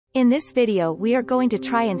In this video we are going to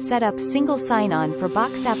try and set up single sign-on for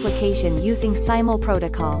Box application using SAML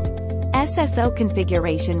protocol. SSO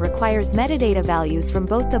configuration requires metadata values from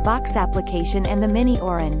both the Box application and the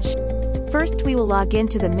miniOrange. First we will log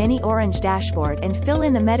into the miniOrange dashboard and fill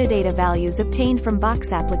in the metadata values obtained from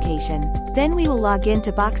Box application. Then we will log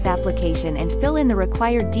into Box application and fill in the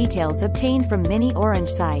required details obtained from miniOrange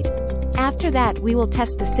side. After that we will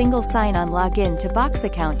test the single sign-on login to Box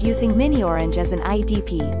account using miniOrange as an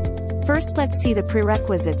IDP. First let's see the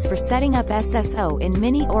prerequisites for setting up SSO in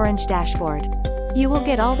miniOrange dashboard. You will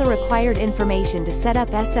get all the required information to set up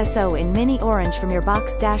SSO in miniOrange from your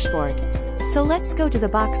Box dashboard. So let's go to the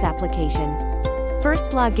Box application.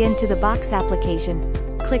 First log in to the Box application,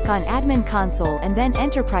 click on Admin Console and then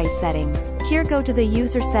Enterprise Settings. Here go to the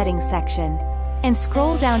User Settings section. And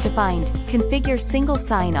scroll down to find Configure Single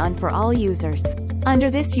Sign-On for all users. Under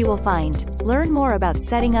this you will find Learn more about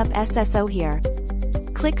setting up SSO here.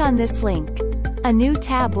 Click on this link. A new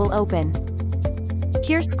tab will open.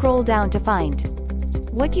 Here scroll down to find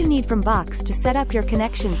what you need from Box to set up your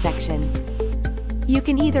connection section. You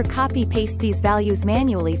can either copy-paste these values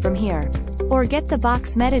manually from here, or get the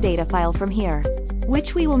Box metadata file from here,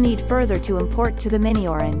 which we will need further to import to the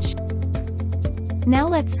miniOrange. Now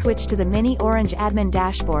let's switch to the miniOrange admin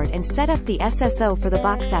dashboard and set up the SSO for the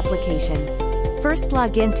Box application. First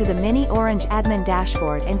log in to the miniOrange admin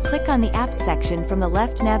dashboard and click on the Apps section from the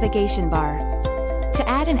left navigation bar. To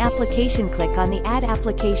add an application, click on the Add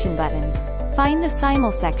Application button. Find the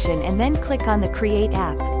SAML section and then click on the Create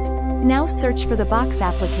App. Now search for the Box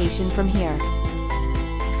application from here.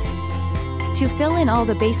 To fill in all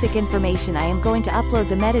the basic information I am going to upload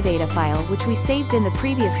the metadata file which we saved in the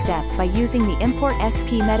previous step by using the Import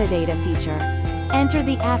SP metadata feature. Enter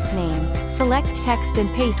the app name, select text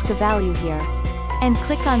and paste the value here. And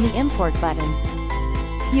click on the Import button.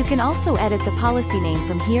 You can also edit the policy name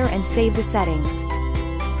from here and save the settings.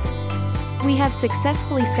 We have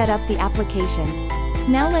successfully set up the application.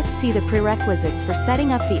 Now let's see the prerequisites for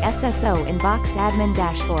setting up the SSO in Box admin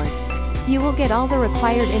dashboard. You will get all the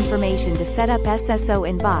required information to set up SSO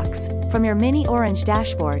in Box from your miniOrange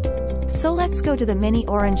dashboard. So let's go to the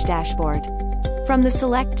miniOrange dashboard. From the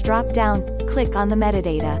Select drop-down, click on the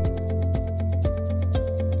metadata.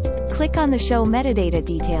 Click on the Show Metadata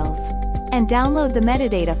Details. And download the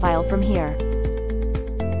metadata file from here.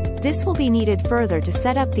 This will be needed further to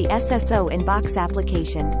set up the SSO in Box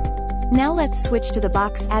application. Now let's switch to the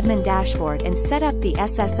Box admin dashboard and set up the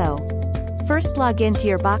SSO. First log into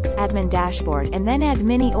your Box admin dashboard and then add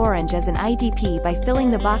miniOrange as an IDP by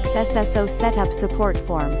filling the Box SSO setup support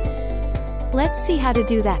form. Let's see how to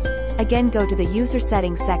do that. Again go to the User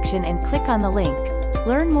Settings section and click on the link.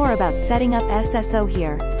 Learn more about setting up SSO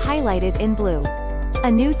here, highlighted in blue.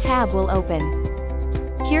 A new tab will open.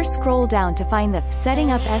 Here scroll down to find the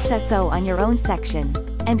Setting up SSO on your own section,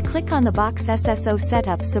 and click on the Box SSO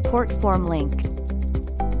Setup Support Form link.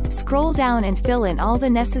 Scroll down and fill in all the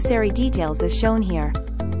necessary details as shown here.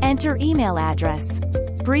 Enter email address.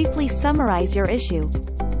 Briefly summarize your issue.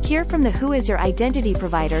 Here from the Who is your identity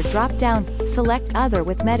provider drop-down, select Other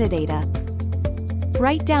with metadata.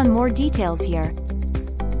 Write down more details here.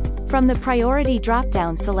 From the Priority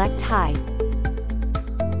drop-down select Hi.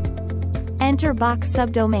 Enter Box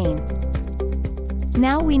subdomain.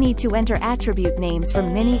 Now we need to enter attribute names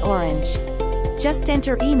from miniOrange. Just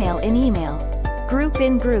enter email in email, group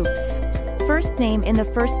in groups, first name in the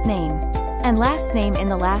first name, and last name in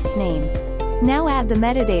the last name. Now add the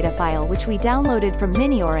metadata file which we downloaded from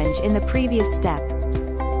miniOrange in the previous step.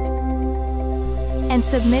 And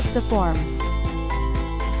submit the form.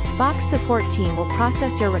 Box support team will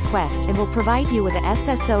process your request and will provide you with a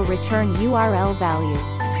SSO return URL value.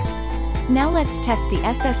 Now let's test the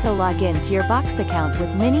SSO login to your Box account with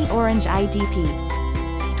miniOrange IDP.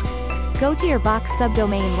 Go to your Box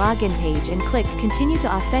subdomain login page and click Continue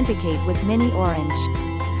to authenticate with miniOrange.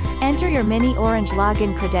 Enter your miniOrange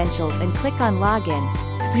login credentials and click on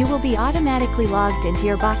Login. You will be automatically logged into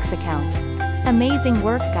your Box account. Amazing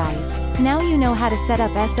work guys! Now you know how to set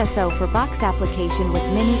up SSO for Box application with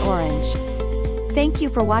miniOrange. Thank you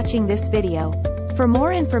for watching this video. For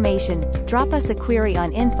more information, drop us a query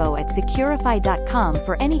on info@securify.com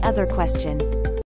for any other question.